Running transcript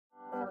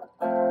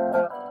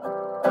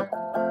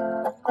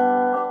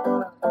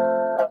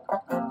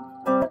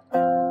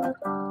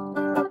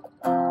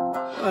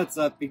What's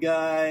up, you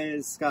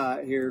guys?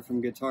 Scott here from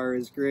Guitar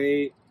is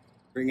Great,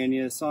 bringing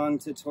you a song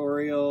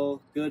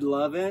tutorial, Good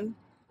Lovin'.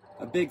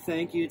 A big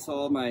thank you to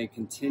all my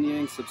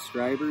continuing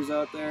subscribers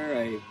out there.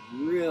 I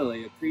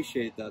really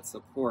appreciate that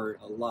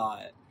support a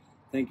lot.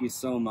 Thank you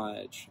so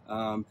much.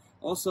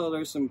 Also,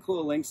 there's some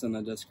cool links in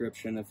the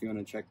description if you want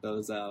to check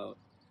those out.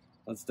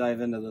 Let's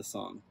dive into the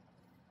song.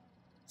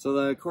 So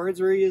the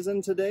chords we're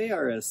using today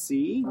are a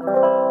C,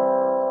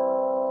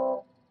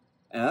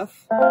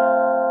 F,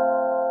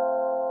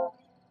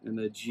 and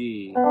a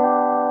G.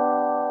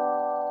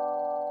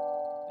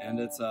 And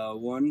it's a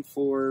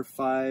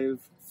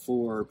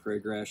 1-4-5-4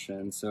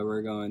 progression. So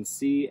we're going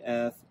C,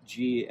 F,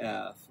 G,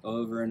 F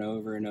over and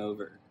over and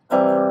over.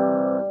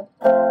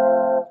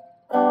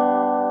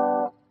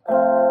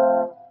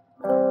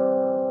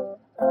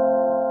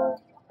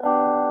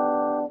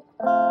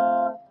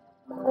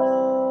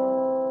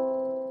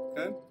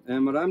 Okay,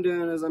 and what I'm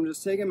doing is I'm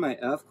just taking my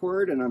F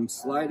chord and I'm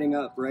sliding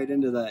up right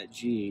into that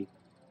G.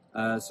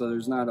 So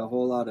there's not a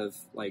whole lot of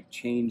like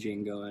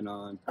changing going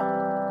on.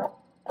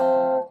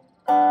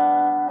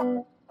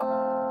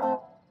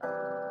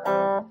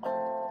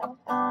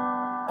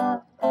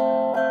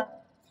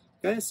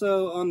 Okay,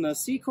 so on the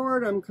C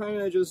chord, I'm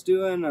kind of just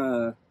doing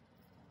a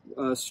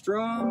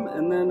strum,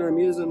 and then I'm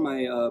using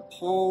my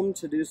palm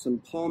to do some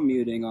palm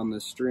muting on the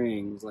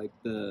strings, like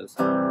this.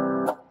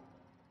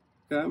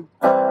 Okay.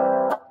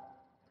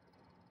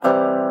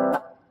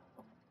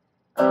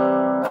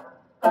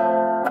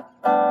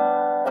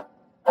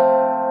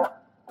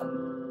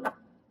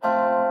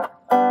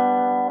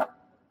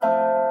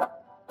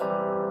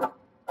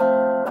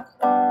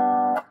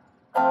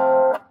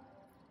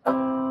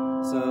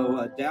 So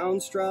a down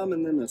strum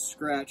and then a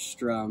scratch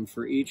strum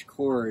for each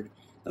chord.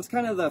 That's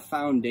kind of the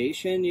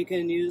foundation you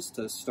can use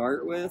to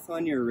start with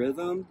on your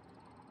rhythm,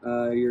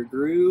 your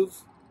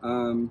groove.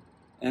 And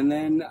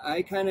then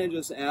I kind of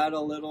just add a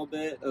little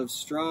bit of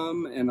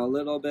strum and a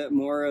little bit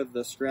more of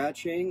the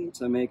scratching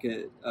to make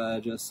it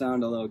just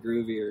sound a little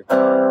groovier.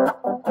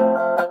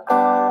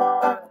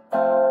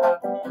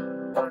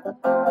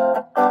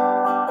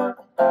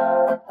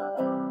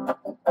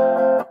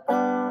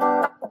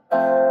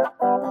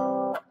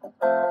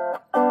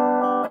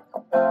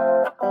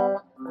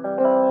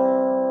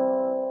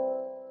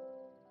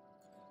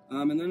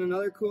 And then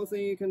another cool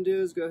thing you can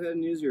do is go ahead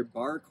and use your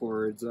bar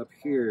chords up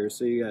here.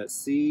 So you got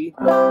C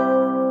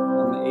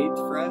on the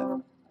 8th fret,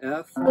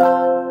 F,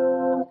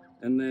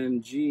 and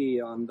then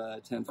G on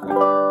the 10th fret.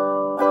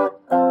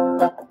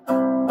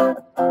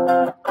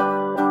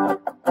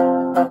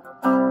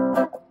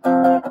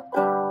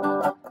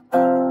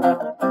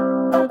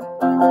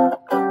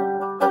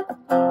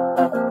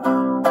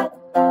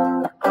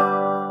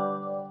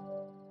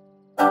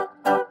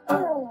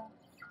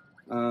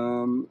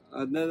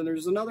 And then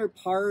there's another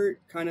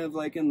part, kind of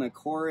like in the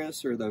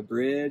chorus or the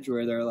bridge,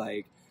 where they're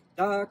like,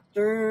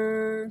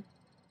 Doctor,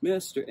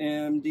 Mr.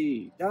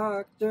 MD,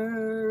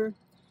 Doctor.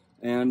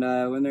 And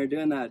when they're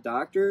doing that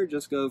Doctor,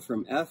 just go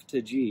from F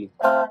to G.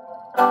 Doctor,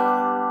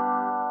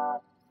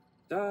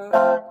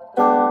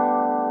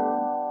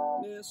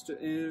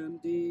 Mr.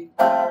 MD.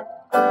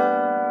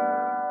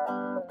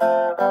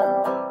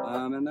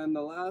 And then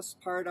the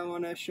last part I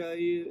want to show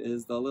you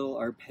is the little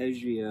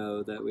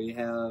arpeggio that we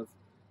have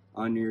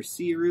on your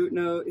C root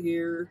note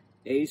here,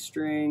 A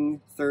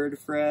string, 3rd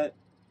fret,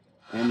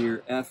 and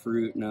your F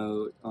root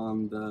note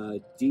on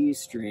the D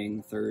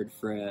string, 3rd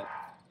fret.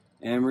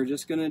 And we're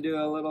just going to do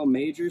a little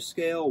major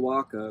scale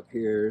walk up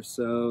here.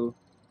 So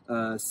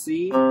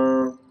C,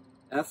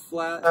 F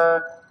flat,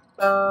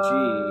 G.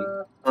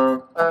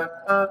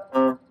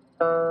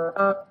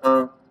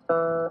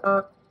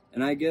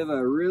 And I give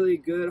a really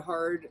good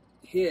hard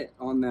hit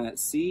on that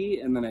C,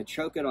 and then I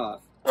choke it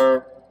off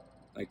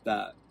like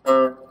that.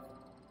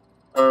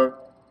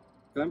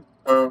 Okay.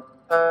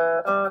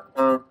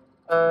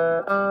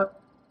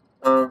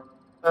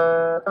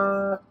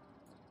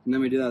 And then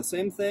we do that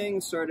same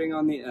thing starting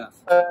on the F.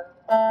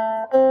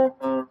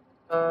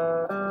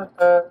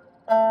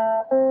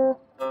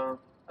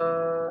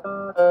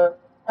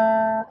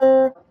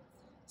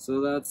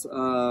 So that's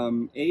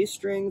A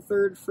string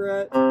 3rd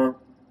fret,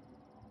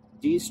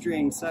 D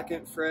string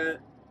 2nd fret,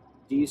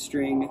 D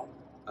string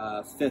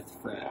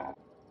 5th fret.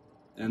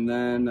 And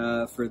then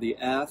for the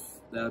F,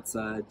 that's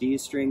D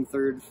string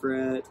 3rd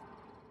fret,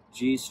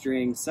 G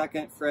string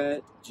 2nd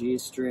fret, G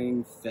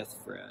string 5th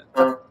fret.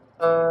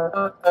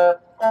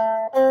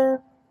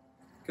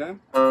 Okay.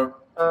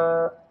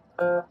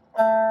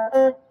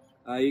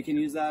 You can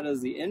use that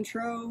as the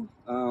intro.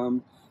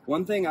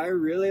 One thing I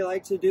really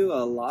like to do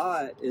a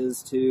lot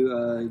is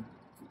to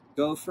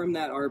go from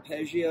that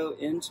arpeggio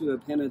into a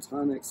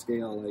pentatonic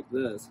scale like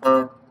this.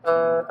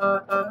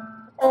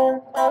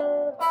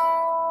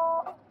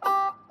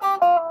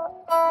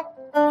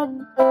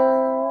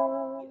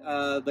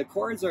 The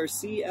chords are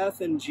C, F,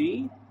 and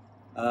G.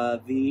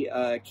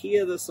 The key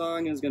of the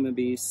song is going to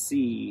be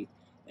C,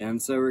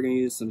 and so we're going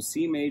to use some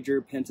C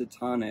major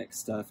pentatonic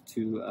stuff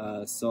to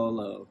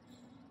solo.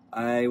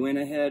 I went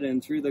ahead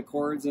and threw the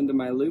chords into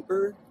my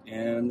looper,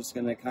 and I'm just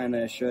going to kind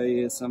of show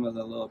you some of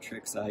the little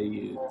tricks I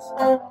use.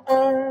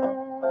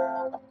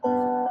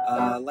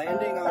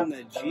 Landing on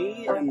the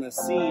G and the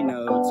C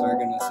notes are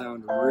going to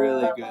sound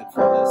really good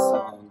for this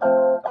song.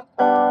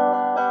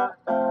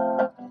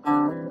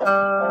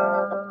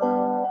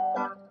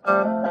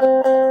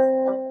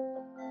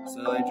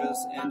 So I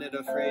just ended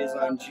a phrase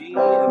on G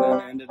and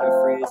then ended a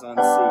phrase on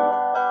C.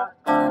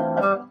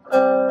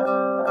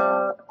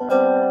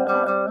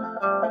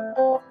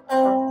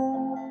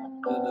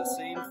 Did the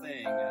same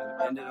thing.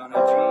 I ended on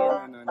a G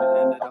and then I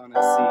ended on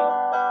a C.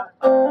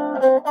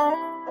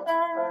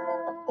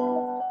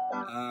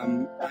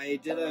 I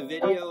did a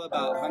video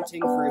about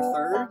hunting for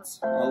thirds.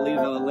 I'll leave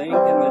a link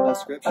in the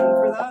description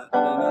for that.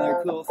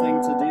 Another cool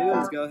thing to do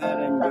is go ahead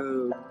and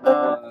go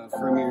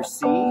from your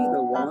C,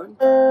 the 1,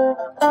 2,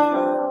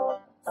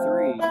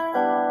 3.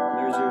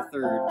 There's your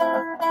third.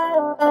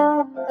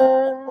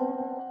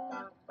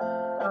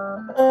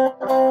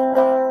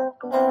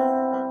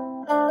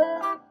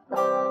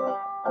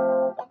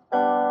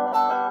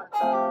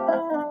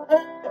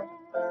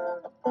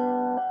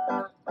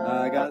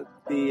 I got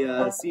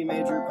the C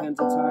major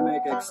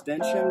pentatonic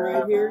extension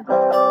right here.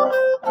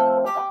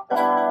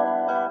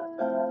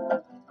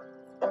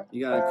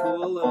 You got a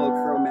cool little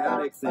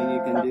chromatic thing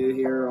you can do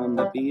here on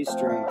the B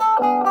string.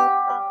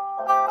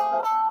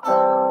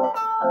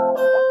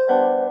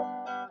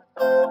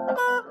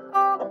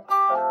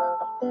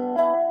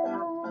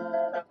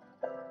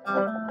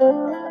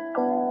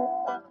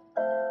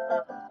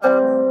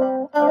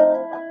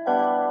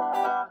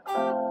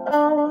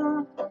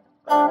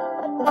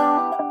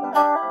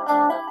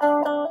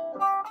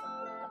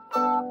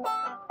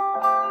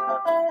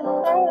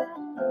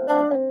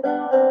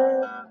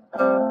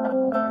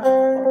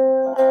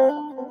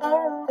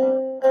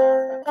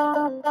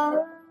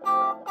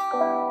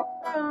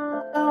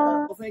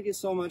 Thank you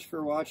so much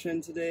for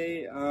watching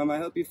today. I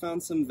hope you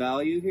found some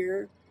value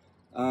here.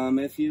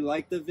 If you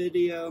liked the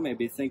video,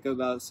 maybe think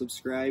about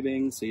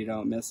subscribing so you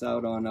don't miss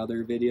out on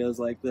other videos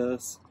like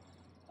this.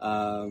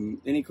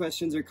 Any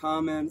questions or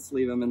comments,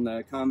 leave them in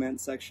the comment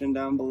section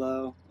down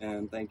below.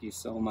 And thank you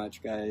so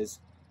much, guys.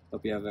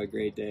 Hope you have a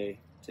great day.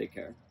 Take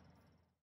care.